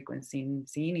other's frequency,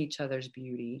 seeing each other's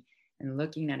beauty, and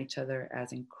looking at each other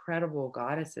as incredible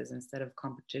goddesses instead of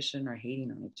competition or hating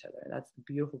on each other. That's the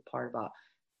beautiful part about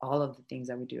all of the things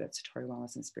that we do at Satori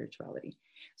Wellness and Spirituality.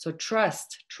 So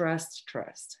trust, trust,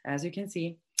 trust. As you can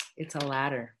see, it's a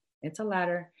ladder. It's a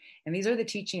ladder. And these are the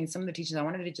teachings, some of the teachings. I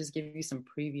wanted to just give you some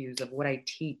previews of what I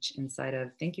teach inside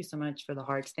of. Thank you so much for the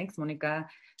hearts. Thanks, Monica,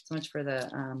 so much for the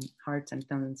hearts and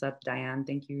thumbs up. Diane,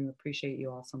 thank you. Appreciate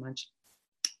you all so much.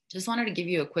 Just wanted to give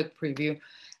you a quick preview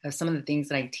of some of the things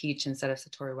that I teach inside of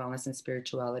Satori Wellness and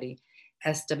Spirituality.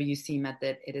 SWC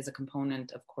method, it is a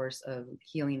component, of course, of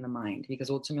healing the mind, because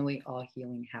ultimately all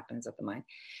healing happens at the mind.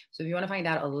 So if you want to find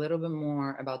out a little bit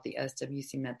more about the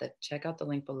SWC method, check out the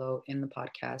link below in the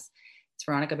podcast. It's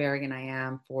Veronica Berrigan, I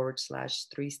am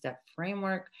 /3-step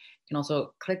framework. You can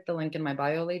also click the link in my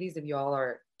bio, ladies, if you all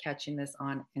are catching this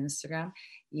on Instagram.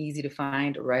 Easy to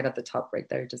find right at the top right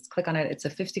there. Just click on it. It's a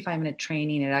 55-minute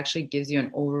training. It actually gives you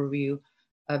an overview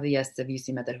of the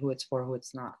SWC method, who it's for, who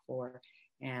it's not for.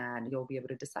 And you'll be able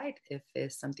to decide if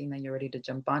it's something that you're ready to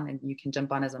jump on. And you can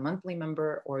jump on as a monthly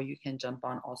member, or you can jump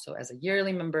on also as a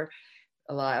yearly member.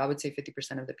 I would say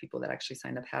 50% of the people that actually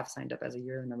signed up have signed up as a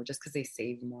yearly member, just because they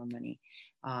save more money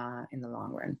in the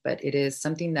long run. But it is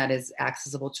something that is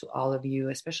accessible to all of you,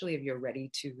 especially if you're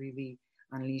ready to really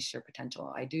unleash your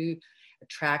potential. I do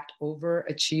attract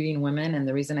overachieving women. And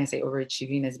the reason I say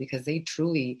overachieving is because they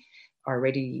truly are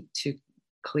ready to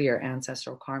clear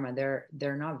ancestral karma.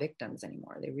 They're not victims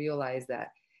anymore. They realize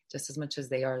that just as much as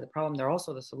they are the problem, they're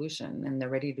also the solution, and they're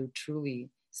ready to truly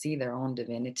see their own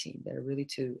divinity. They're really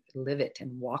to live it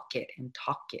and walk it and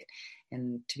talk it,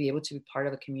 and to be able to be part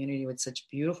of a community with such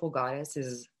beautiful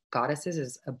goddesses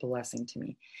is a blessing to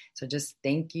me. So just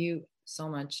thank you so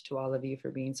much to all of you for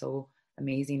being so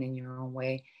amazing in your own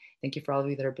way. Thank you for all of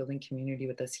you that are building community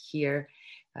with us here.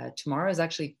 Tomorrow is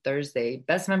actually Thursday.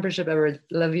 Best membership ever.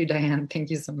 Love you, Diane. Thank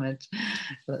you so much.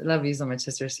 Love you so much,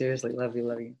 sister. Seriously, love you,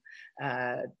 love you.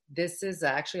 This is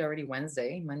actually already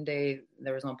Wednesday. Monday,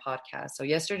 there was no podcast. So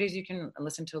yesterday's you can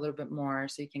listen to a little bit more,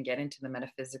 so you can get into the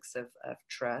metaphysics of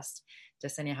trust.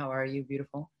 Jasenia, how are you?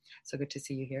 Beautiful. So good to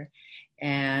see you here.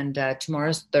 And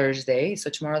tomorrow's Thursday. So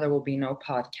tomorrow there will be no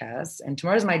podcast. And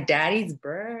tomorrow's my daddy's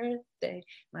birthday.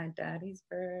 My daddy's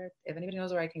birthday. If anybody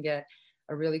knows where I can get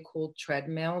a really cool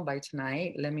treadmill by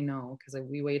tonight, let me know, because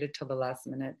we waited till the last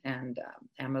minute and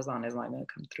Amazon is not going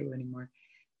to come through anymore.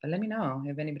 But let me know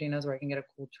if anybody knows where I can get a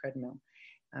cool treadmill.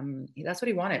 That's what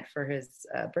he wanted for his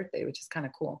birthday, which is kind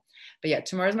of cool. But yeah,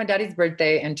 tomorrow's my daddy's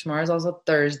birthday, and tomorrow's also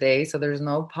Thursday, so there's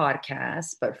no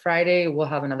podcast. But Friday we'll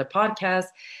have another podcast.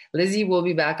 Lizzie will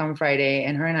be back on Friday,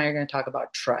 and her and I are going to talk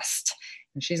about trust.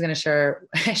 And she's going to share.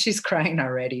 She's crying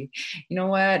already. You know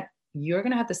what? You're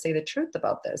going to have to say the truth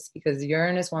about this, because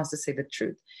Uranus wants to say the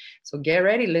truth. So get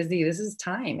ready, Lizzie. This is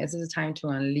time. This is a time to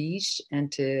unleash and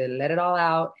to let it all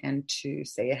out and to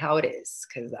say it how it is,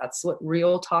 because that's what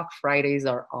Real Talk Fridays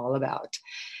are all about.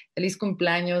 Feliz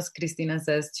cumpleaños, Cristina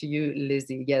says to you,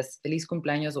 Lizzie. Yes, feliz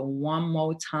cumpleaños one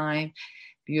more time.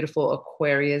 Beautiful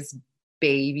Aquarius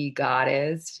baby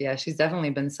goddess. Yeah, she's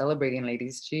definitely been celebrating,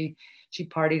 ladies. She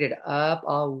partied it up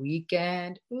all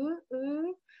weekend. Ooh,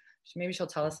 ooh. Maybe she'll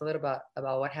tell us a little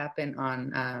about what happened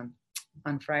on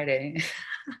Friday.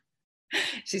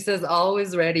 She says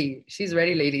always ready. She's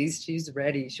ready, ladies. She's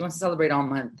ready. She wants to celebrate all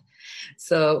month.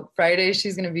 So Friday,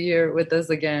 she's going to be here with us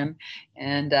again.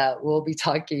 And we'll be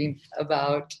talking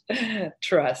about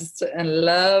trust. And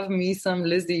love me some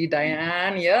Lizzie.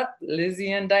 Diane. Yep.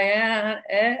 Lizzie and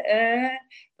Diane.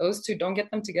 Those two, don't get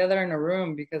them together in a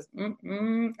room, because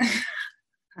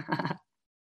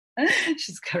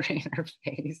she's covering her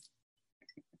face.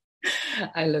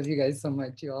 I love you guys so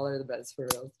much. You all are the best, for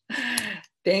real.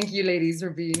 Thank you, ladies, for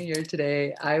being here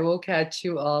today. I will catch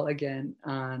you all again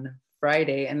on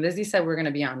Friday. And Lizzie said we're going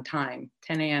to be on time,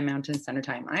 10 a.m. Mountain Standard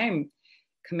Time. I am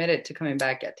committed to coming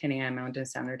back at 10 a.m. Mountain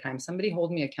Standard Time. Somebody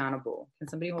hold me accountable, Can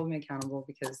somebody hold me accountable?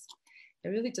 Because it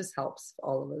really just helps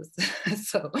all of us.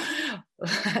 So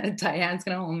Diane's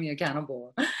going to hold me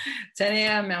accountable. 10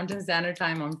 a.m. Mountain Standard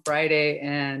Time on Friday,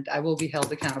 and I will be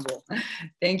held accountable.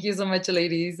 Thank you so much,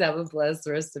 ladies. Have a blessed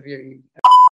rest of your evening.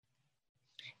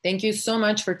 Thank you so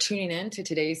much for tuning in to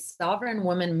today's Sovereign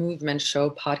Woman Movement Show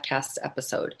podcast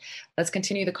episode. Let's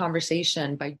continue the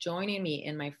conversation by joining me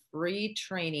in my free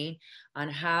training on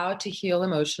how to heal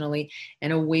emotionally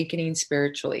and awakening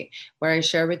spiritually, where I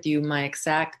share with you my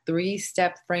exact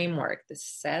 3-step framework, the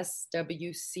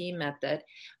SWC method,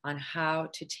 on how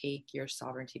to take your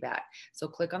sovereignty back. So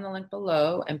click on the link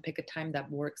below and pick a time that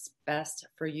works best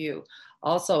for you.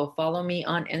 Also, follow me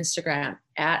on Instagram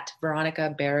at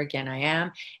Veronica Berrigan, I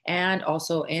am, and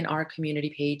also in our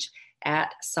community page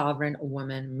at Sovereign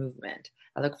Woman Movement.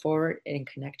 I look forward in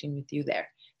connecting with you there.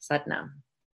 Satnam.